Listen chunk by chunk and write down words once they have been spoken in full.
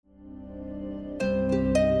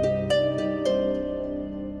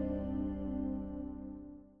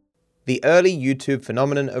The early YouTube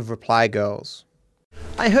phenomenon of reply girls.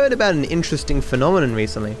 I heard about an interesting phenomenon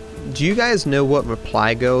recently. Do you guys know what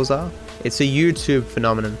reply girls are? It's a YouTube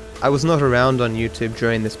phenomenon. I was not around on YouTube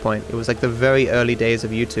during this point. It was like the very early days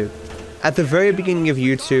of YouTube. At the very beginning of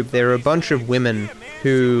YouTube, there were a bunch of women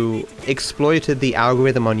who exploited the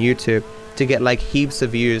algorithm on YouTube to get like heaps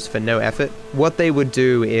of views for no effort. What they would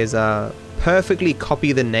do is perfectly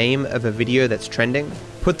copy the name of a video that's trending,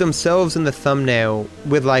 put themselves in the thumbnail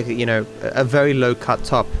with like, you know, a very low cut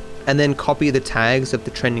top, and then copy the tags of the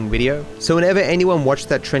trending video. So whenever anyone watched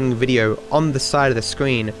that trending video, on the side of the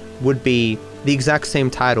screen would be the exact same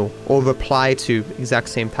title or reply to exact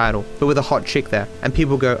same title, but with a hot chick there. And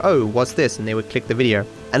people go, oh, what's this? And they would click the video.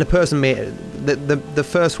 And the person made, the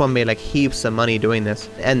first one made like heaps of money doing this.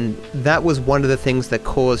 And that was one of the things that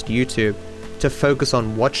caused YouTube to focus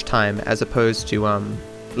on watch time as opposed to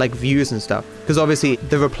like views and stuff. Because obviously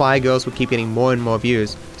the reply girls would keep getting more and more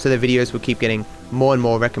views, so their videos would keep getting more and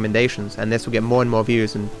more recommendations, and this would get more and more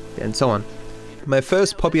views and so on. My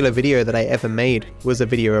first popular video that I ever made was a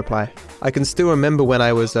video reply. I can still remember when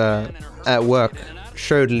I was at work,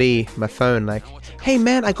 showed Lee my phone like, hey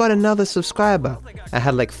man, I got another subscriber. I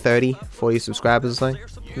had like 30, 40 subscribers or something.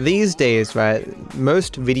 These days, right,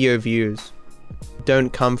 most video views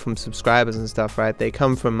don't come from subscribers and stuff, right? They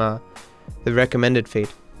come from the recommended feed.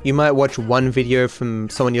 You might watch one video from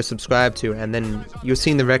someone you're subscribed to, and then you're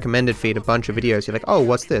seeing the recommended feed, a bunch of videos. You're like, oh,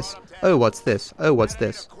 what's this? Oh, what's this? Oh, what's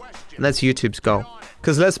this? And that's YouTube's goal.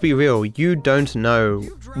 Because let's be real, you don't know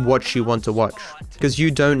what you want to watch. Because you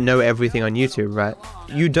don't know everything on YouTube, right?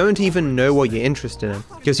 You don't even know what you're interested in.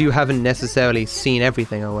 Because you haven't necessarily seen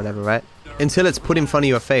everything or whatever, right? Until it's put in front of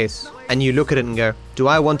your face, and you look at it and go, do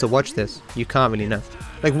I want to watch this? You can't really know.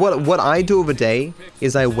 Like what I do every day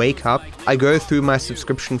is I wake up, I go through my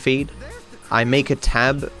subscription feed, I make a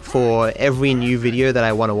tab for every new video that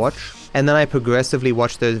I want to watch, and then I progressively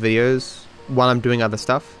watch those videos while I'm doing other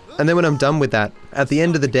stuff. And then when I'm done with that, at the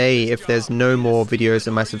end of the day, if there's no more videos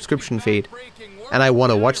in my subscription feed, and I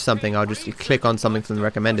want to watch something, I'll just click on something from the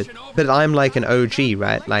recommended. But I'm like an OG,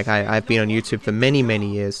 right? Like I've been on YouTube for many, many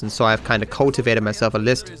years, and so I've kind of cultivated myself a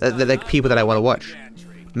list of like people that I want to watch.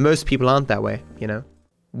 Most people aren't that way, you know?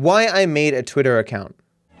 Why I made a Twitter account.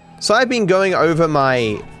 So I've been going over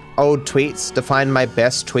my old tweets to find my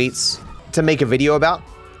best tweets to make a video about.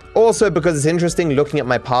 Also because it's interesting looking at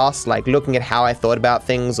my past, like looking at how I thought about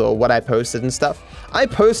things or what I posted and stuff. I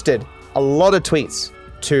posted a lot of tweets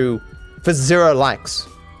for 0 likes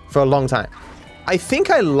for a long time. I think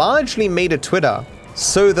I largely made a Twitter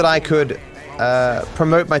so that I could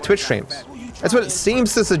promote my Twitch streams. That's what it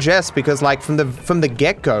seems to suggest, because like from the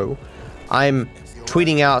get-go, I'm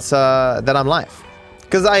tweeting out that I'm live.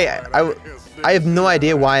 Because I have no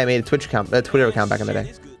idea why I made a Twitter account back in the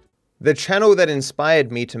day. The channel that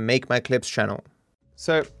inspired me to make my clips channel.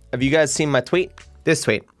 So, have you guys seen my tweet? This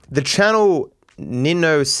tweet. The channel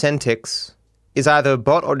Ninocentix is either a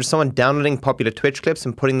bot or just someone downloading popular Twitch clips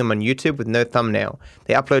and putting them on YouTube with no thumbnail.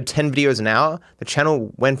 They upload 10 videos an hour. The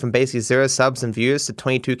channel went from basically 0 subs and views to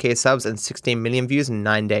 22k subs and 16 million views in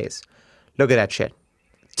 9 days. Look at that shit.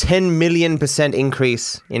 10 million%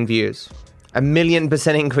 increase in views.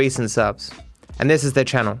 1,000,000% increase in subs. And this is their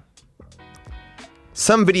channel.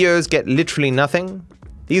 Some videos get literally nothing.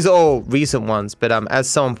 These are all recent ones, but as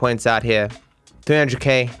someone points out here,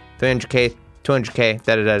 300k, 300k, 200k,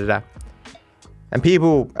 da-da-da-da-da. And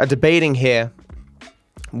people are debating here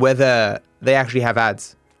whether they actually have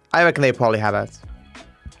ads. I reckon they probably have ads.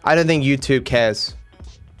 I don't think YouTube cares.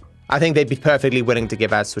 I think they'd be perfectly willing to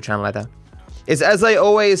give ads to a channel like that. It's as I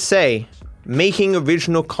always say, making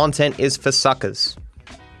original content is for suckers.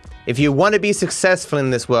 If you want to be successful in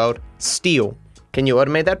this world, steal. Can you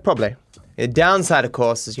automate that? Probably. The downside, of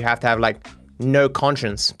course, is you have to have like no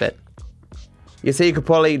conscience, but you say you could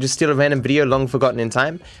probably just steal a random video long forgotten in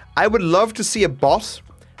time. I would love to see a bot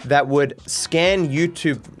that would scan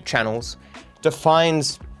YouTube channels to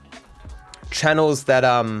find channels that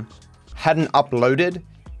hadn't uploaded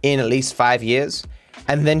in at least 5 years,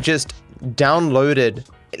 and then just downloaded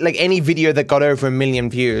like any video that got over 1 million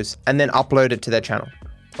views and then upload it to their channel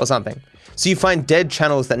or something. So you find dead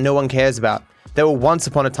channels that no one cares about. They were once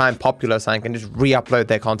upon a time popular, so I can just re-upload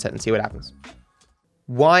their content and see what happens.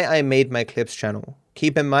 Why I made my clips channel.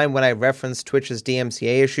 Keep in mind when I referenced Twitch's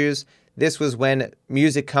DMCA issues, this was when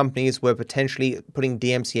music companies were potentially putting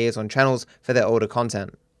DMCAs on channels for their older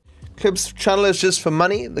content. Clips channel is just for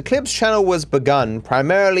money. The Clips channel was begun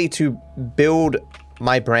primarily to build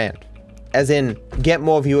my brand, as in get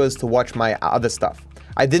more viewers to watch my other stuff.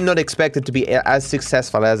 I did not expect it to be as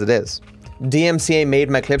successful as it is. DMCA made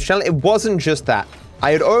my Clips channel. It wasn't just that.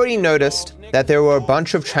 I had already noticed that there were a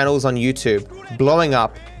bunch of channels on YouTube blowing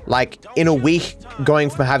up, like in a week, going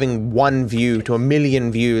from having 1 view to 1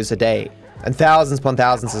 million views a day, and thousands upon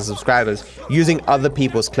thousands of subscribers using other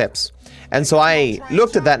people's clips. And so I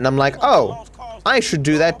looked at that and I'm like, oh, I should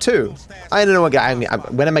do that too. I don't know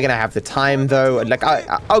when am I gonna have the time though? Like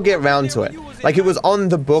I'll get around to it. Like it was on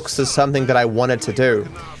the books as something that I wanted to do,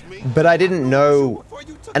 but I didn't know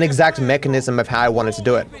an exact mechanism of how I wanted to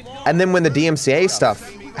do it. And then when the DMCA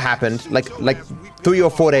stuff happened, like 3 or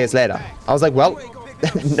 4 days later, I was like, well,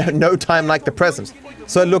 no time like the present.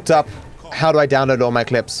 So I looked up, how do I download all my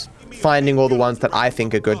clips, finding all the ones that I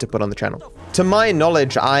think are good to put on the channel. To my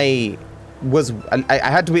knowledge, I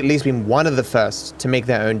had to at least be one of the first to make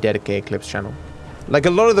their own dedicated clips channel. Like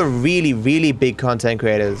a lot of the really, really big content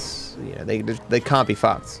creators, you know, they can't be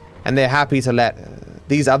fucked. And they're happy to let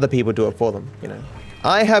these other people do it for them, you know.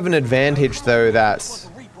 I have an advantage though that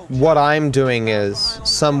what I'm doing is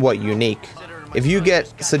somewhat unique. If you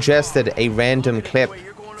get suggested a random clip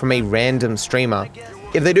from a random streamer,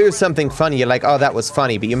 if they do something funny, you're like, oh, that was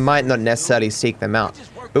funny, but you might not necessarily seek them out.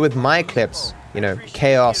 But with my clips, you know,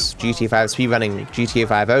 Chaos, GTA 5 speedrunning, GTA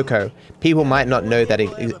 5 Oko, people might not know that it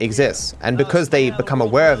exists. And because they become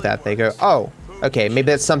aware of that, they go, oh, okay, maybe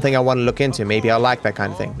that's something I want to look into. Maybe I like that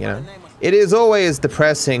kind of thing, you know? It is always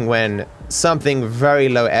depressing when something very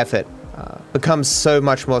low effort becomes so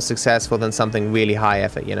much more successful than something really high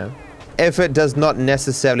effort, you know? Effort does not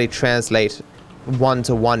necessarily translate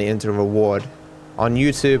one-to-one into reward on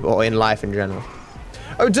YouTube or in life in general.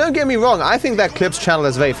 Oh, don't get me wrong, I think that Clips channel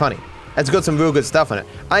is very funny. It's got some real good stuff on it.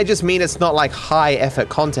 I just mean it's not like high effort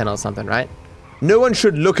content or something, right? No one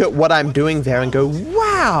should look at what I'm doing there and go,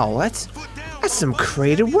 wow, that's some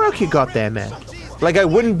creative work you got there, man. Like I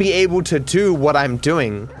wouldn't be able to do what I'm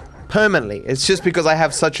doing permanently. It's just because I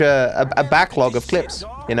have such a backlog of clips,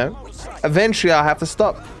 you know? Eventually I'll have to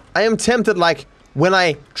stop. I am tempted, like, when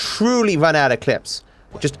I truly run out of clips,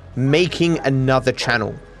 just making another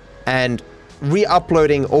channel and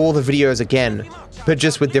re-uploading all the videos again, but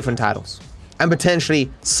just with different titles and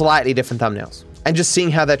potentially slightly different thumbnails and just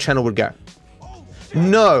seeing how that channel would go.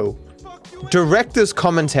 No, director's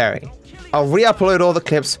commentary. I'll re-upload all the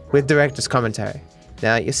clips with director's commentary.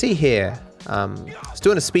 Now you see here, I was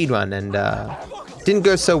doing a speed run and didn't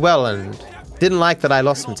go so well and didn't like that I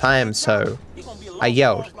lost some time, so I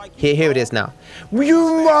yelled. Here it is now. You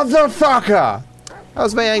motherfucker! I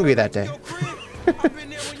was very angry that day.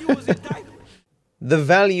 The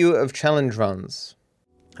value of challenge runs.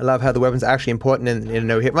 I love how the weapon's actually important in a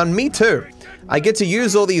no-hit run. Me too. I get to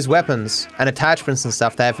use all these weapons and attachments and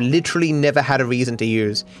stuff that I've literally never had a reason to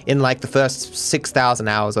use in like the first 6,000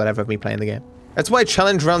 hours or whatever of me playing the game. That's why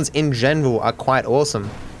challenge runs in general are quite awesome.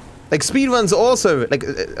 Like speedruns also, like,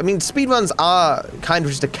 I mean, speedruns are kind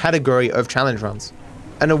of just a category of challenge runs.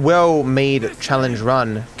 And a well-made challenge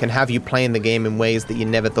run can have you playing the game in ways that you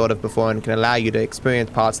never thought of before and can allow you to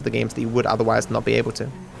experience parts of the games that you would otherwise not be able to.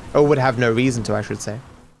 Or would have no reason to, I should say.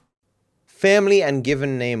 Family and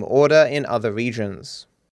given name order in other regions.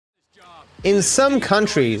 In some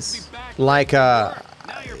countries, like,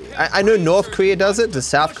 I know North Korea does it, does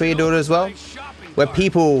South Korea do it as well? Where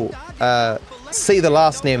people say the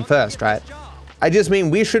last name first, right? I just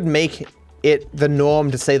mean we should make it the norm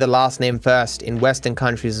to say the last name first in Western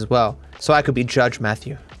countries as well. So I could be Judge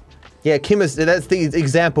Matthew. Yeah, Kim is, that's the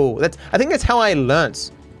example. I think that's how I learnt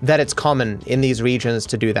that it's common in these regions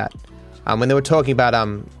to do that. When they were talking about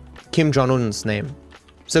Kim Jong-un's name.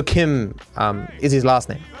 So Kim is his last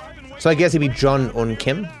name. So I guess he'd be Jong-un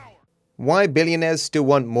Kim. Why billionaires still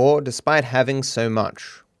want more despite having so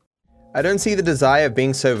much? I don't see the desire of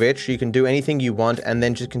being so rich you can do anything you want and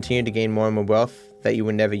then just continue to gain more and more wealth that you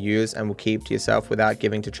will never use and will keep to yourself without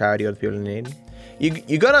giving to charity or the people in need.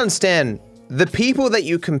 You gotta understand, the people that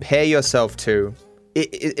you compare yourself to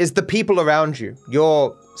is the people around you,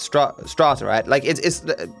 your strata, right? Like it's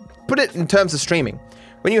put it in terms of streaming.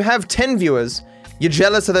 When you have 10 viewers, you're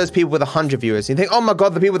jealous of those people with 100 viewers. You think, oh my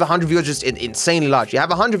God, the people with 100 viewers are just insanely large. You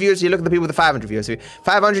have 100 viewers, you look at the people with 500 viewers.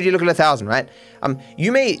 500, you look at 1,000, right?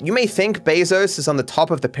 You may think Bezos is on the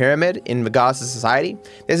top of the pyramid in regards to society.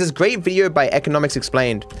 There's this great video by Economics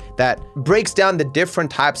Explained that breaks down the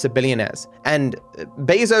different types of billionaires. And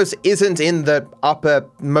Bezos isn't in the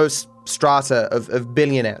uppermost strata of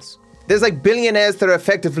billionaires. There's like billionaires that are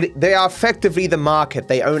effectively the market.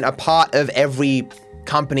 They own a part of every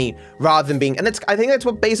company rather than being, and I think that's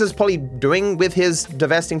what Bezos is probably doing with his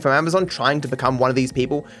divesting from Amazon, trying to become one of these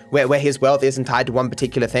people where his wealth isn't tied to one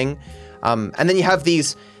particular thing. And then you have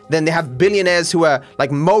then they have billionaires who are like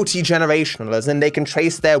multi-generationalists and they can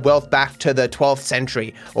trace their wealth back to the 12th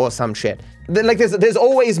century or some shit. Like there's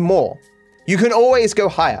always more. You can always go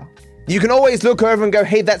higher. You can always look over and go,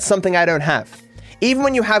 hey, that's something I don't have. Even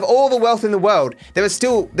when you have all the wealth in the world, there's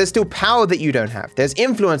still power that you don't have. There's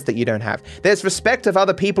influence that you don't have. There's respect of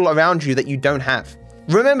other people around you that you don't have.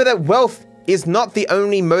 Remember that wealth is not the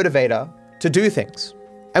only motivator to do things.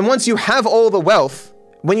 And once you have all the wealth,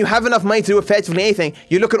 when you have enough money to do effectively anything,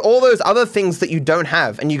 you look at all those other things that you don't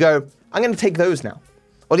have and you go, I'm going to take those now.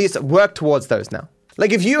 Or at least work towards those now.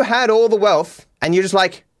 Like if you had all the wealth and you're just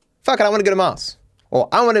like, fuck it, I want to go to Mars. Or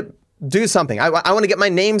I want to do something. I want to get my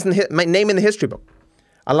name in the history book.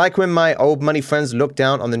 I like when my old money friends look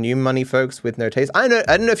down on the new money folks with no taste. I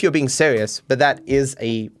don't know if you're being serious, but that is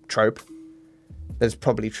a trope. That's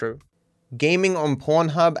probably true. Gaming on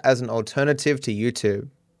Pornhub as an alternative to YouTube.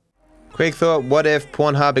 Quick thought, what if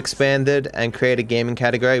Pornhub expanded and created a gaming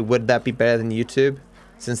category? Would that be better than YouTube?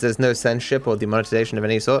 Since there's no censorship or demonetization of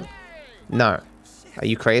any sort? No. Are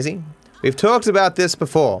you crazy? We've talked about this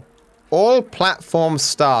before. All platforms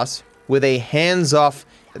start with a hands-off,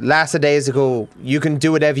 lackadaisical, you can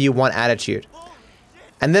do whatever you want attitude.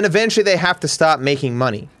 And then eventually they have to start making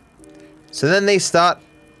money. So then they start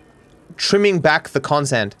trimming back the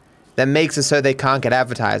content that makes it so they can't get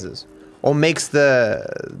advertisers, or makes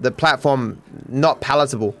the platform not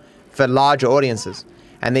palatable for larger audiences.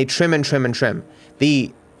 And they trim and trim and trim.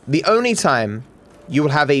 The only time you will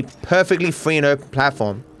have a perfectly free and open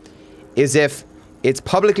platform is if it's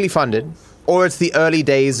publicly funded, or it's the early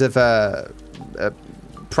days of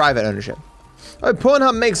private ownership. Oh,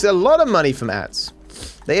 Pornhub makes a lot of money from ads.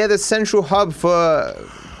 They are the central hub for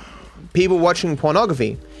people watching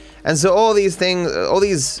pornography. And so all these things, all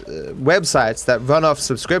these websites that run off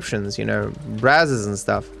subscriptions, you know, browsers and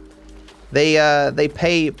stuff, they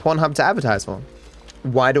pay Pornhub to advertise for.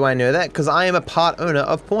 Why do I know that? Because I am a part owner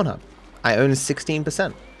of Pornhub. I own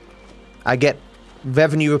 16%. I get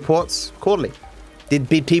revenue reports quarterly. Did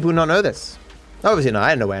people not know this? Obviously not. I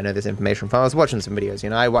don't know where I know this information from. I was watching some videos, you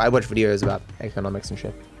know. I watch videos about economics and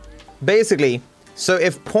shit. Basically, so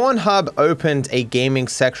if Pornhub opened a gaming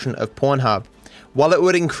section of Pornhub, while it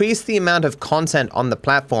would increase the amount of content on the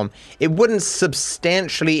platform, it wouldn't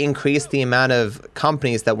substantially increase the amount of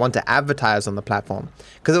companies that want to advertise on the platform,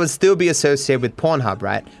 because it would still be associated with Pornhub,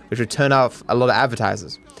 right? Which would turn off a lot of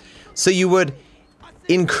advertisers. So you would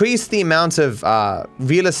increase the amount of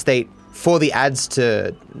real estate for the ads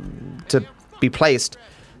to be placed,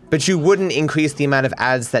 but you wouldn't increase the amount of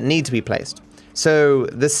ads that need to be placed. So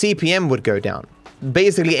the CPM would go down.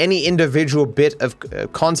 Basically, any individual bit of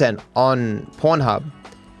content on Pornhub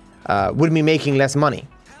would be making less money.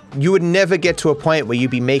 You would never get to a point where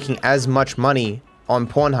you'd be making as much money on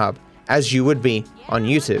Pornhub as you would be on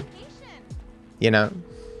YouTube. You know?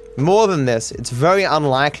 More than this, it's very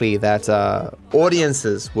unlikely that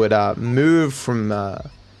audiences would move from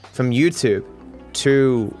YouTube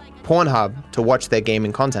to Pornhub to watch their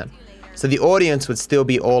gaming content. So the audience would still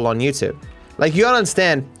be all on YouTube. Like, you gotta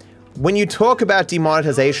understand, when you talk about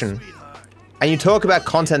demonetization and you talk about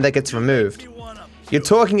content that gets removed, you're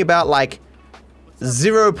talking about like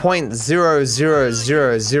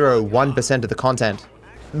 0.00001% of the content.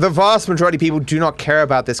 The vast majority of people do not care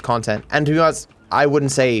about this content, and to be honest, I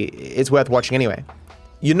wouldn't say it's worth watching anyway.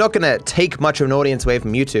 You're not gonna take much of an audience away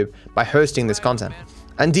from YouTube by hosting this content.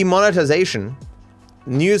 And demonetization,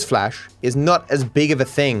 newsflash, is not as big of a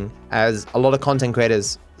thing as a lot of content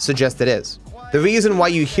creators suggest it is. The reason why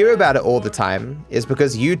you hear about it all the time is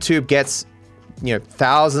because YouTube gets, you know,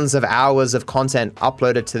 thousands of hours of content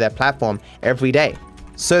uploaded to their platform every day.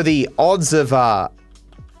 So the odds of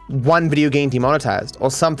one video getting demonetized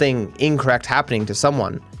or something incorrect happening to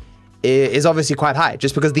someone is obviously quite high,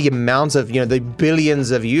 just because the amount of, you know, the billions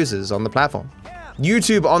of users on the platform.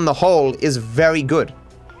 YouTube on the whole is very good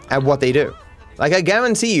at what they do. Like, I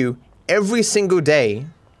guarantee you, every single day,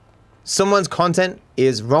 someone's content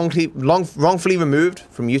is wrongfully removed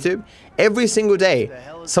from YouTube. Every single day,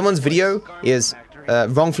 someone's video is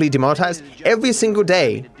wrongfully demonetized. Every single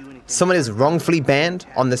day, someone is wrongfully banned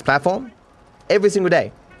on this platform. Every single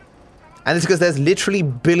day. And it's because there's literally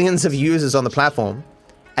billions of users on the platform,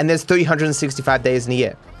 and there's 365 days in a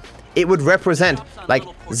year. It would represent like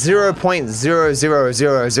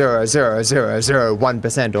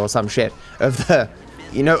 0.0000001% or some shit of the,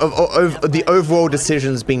 you know, of the overall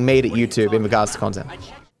decisions being made at YouTube in regards to content.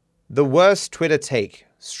 The worst Twitter take.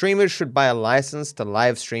 Streamers should buy a license to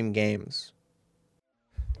live stream games.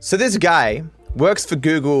 So this guy works for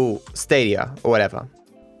Google Stadia or whatever.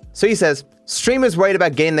 So he says, streamers worried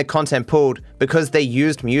about getting their content pulled because they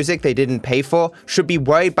used music they didn't pay for should be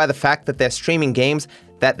worried by the fact that they're streaming games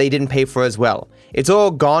that they didn't pay for as well. It's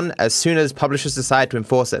all gone as soon as publishers decide to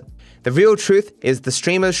enforce it. The real truth is the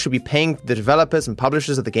streamers should be paying the developers and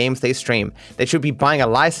publishers of the games they stream. They should be buying a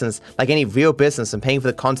license like any real business and paying for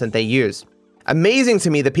the content they use. Amazing to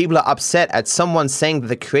me that people are upset at someone saying that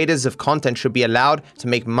the creators of content should be allowed to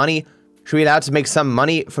make some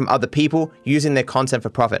money from other people using their content for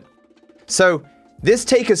profit. So this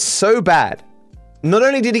take is so bad. Not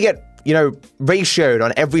only did he get, ratioed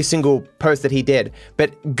on every single post that he did,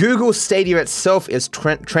 but Google Stadia itself is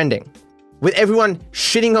trending. With everyone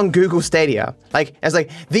shitting on Google Stadia.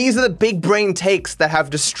 These are the big brain takes that have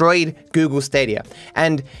destroyed Google Stadia.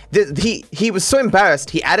 And he was so embarrassed,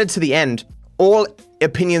 he added to the end, all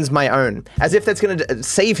opinions my own, as if that's going to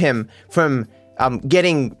save him from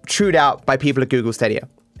getting chewed out by people at Google Stadia.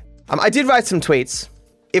 I did write some tweets.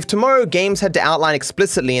 If tomorrow games had to outline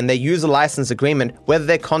explicitly in their user license agreement whether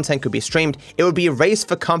their content could be streamed, it would be a race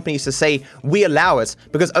for companies to say, we allow it,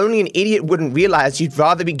 because only an idiot wouldn't realize you'd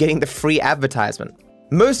rather be getting the free advertisement.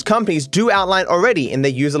 Most companies do outline already in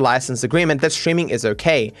their user license agreement that streaming is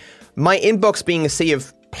okay. My inbox being a sea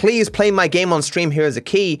of please play my game on stream, here is a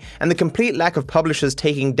key, and the complete lack of publishers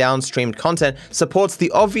taking down streamed content supports the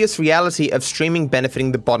obvious reality of streaming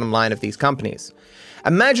benefiting the bottom line of these companies.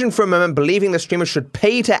 Imagine for a moment believing the streamers should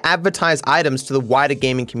pay to advertise items to the wider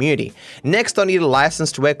gaming community. Next, I'll need a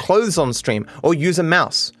license to wear clothes on stream or use a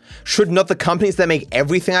mouse. Should not the companies that make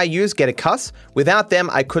everything I use get a cut? Without them,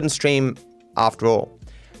 I couldn't stream after all.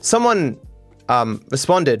 Someone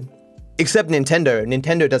responded, except Nintendo.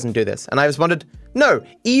 Nintendo doesn't do this. And I responded, no,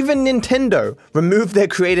 even Nintendo removed their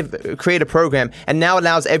creator program and now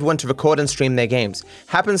allows everyone to record and stream their games.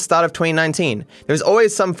 Happened start of 2019. There's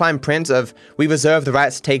always some fine print of, we reserve the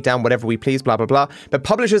rights to take down whatever we please, blah, blah, blah. But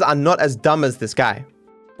publishers are not as dumb as this guy.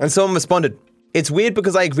 And someone responded, it's weird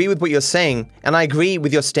because I agree with what you're saying, and I agree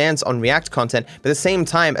with your stance on React content, but at the same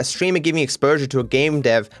time, a streamer giving exposure to a game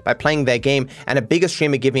dev by playing their game and a bigger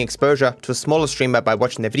streamer giving exposure to a smaller streamer by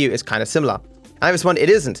watching their video is kind of similar. I respond, it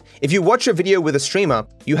isn't. If you watch a video with a streamer,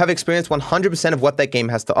 you have experienced 100% of what that game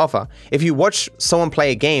has to offer. If you watch someone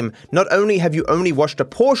play a game, not only have you only watched a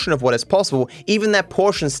portion of what is possible, even that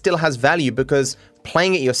portion still has value because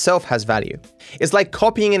playing it yourself has value. It's like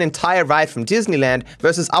copying an entire ride from Disneyland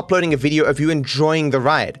versus uploading a video of you enjoying the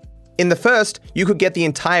ride. In the first, you could get the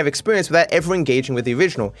entire experience without ever engaging with the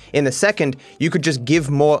original. In the second, you're just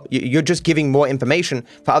giving more information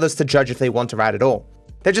for others to judge if they want to ride at all.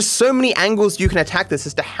 There's just so many angles you can attack this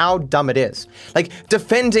as to how dumb it is. Like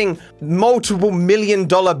defending multiple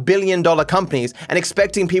billion-dollar companies and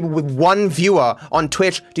expecting people with one viewer on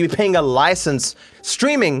Twitch to be paying a license.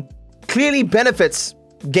 Streaming clearly benefits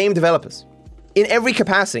game developers in every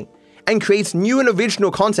capacity and creates new and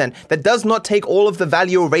original content that does not take all of the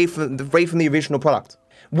value away from the original product.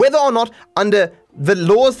 Whether or not under the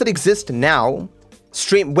laws that exist now,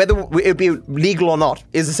 whether it would be legal or not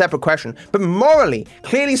is a separate question. But morally,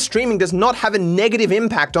 clearly streaming does not have a negative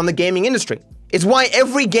impact on the gaming industry. It's why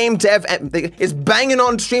every game dev is banging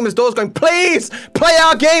on streamers' doors going, please, play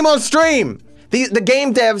our game on stream! The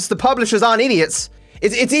game devs, the publishers aren't idiots.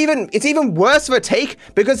 It's even worse of a take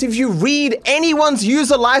because if you read anyone's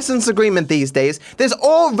user license agreement these days, there's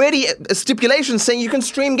already a stipulation saying you can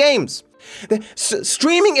stream games.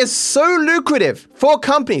 Streaming is so lucrative for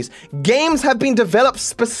companies. Games have been developed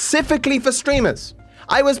specifically for streamers.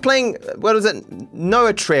 I was playing,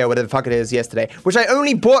 Noah Tree or whatever the fuck it is yesterday, which I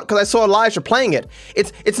only bought because I saw Elijah playing it.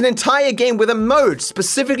 It's an entire game with a mode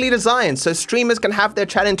specifically designed so streamers can have their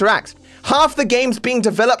chat interact. Half the games being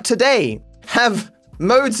developed today have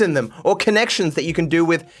modes in them or connections that you can do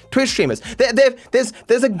with Twitch streamers.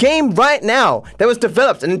 There's a game right now that was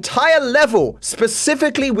developed, an entire level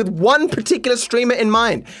specifically with one particular streamer in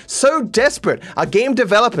mind. So desperate are game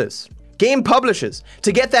developers, game publishers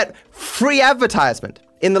to get that free advertisement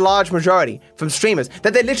in the large majority from streamers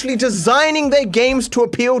that they're literally designing their games to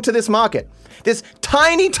appeal to this market. This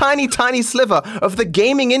tiny, tiny, tiny sliver of the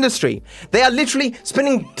gaming industry. They are literally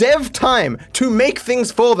spending dev time to make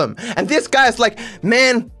things for them. And this guy's like,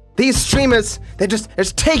 man, these streamers, they're just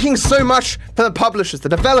taking so much for the publishers, the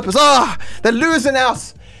developers. They're losing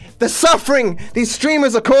out. The suffering these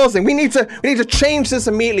streamers are causing. We need to change this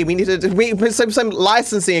immediately. We need to some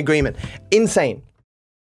licensing agreement. Insane.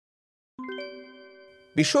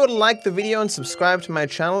 Be sure to like the video and subscribe to my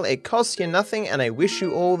channel. It costs you nothing and I wish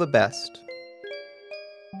you all the best.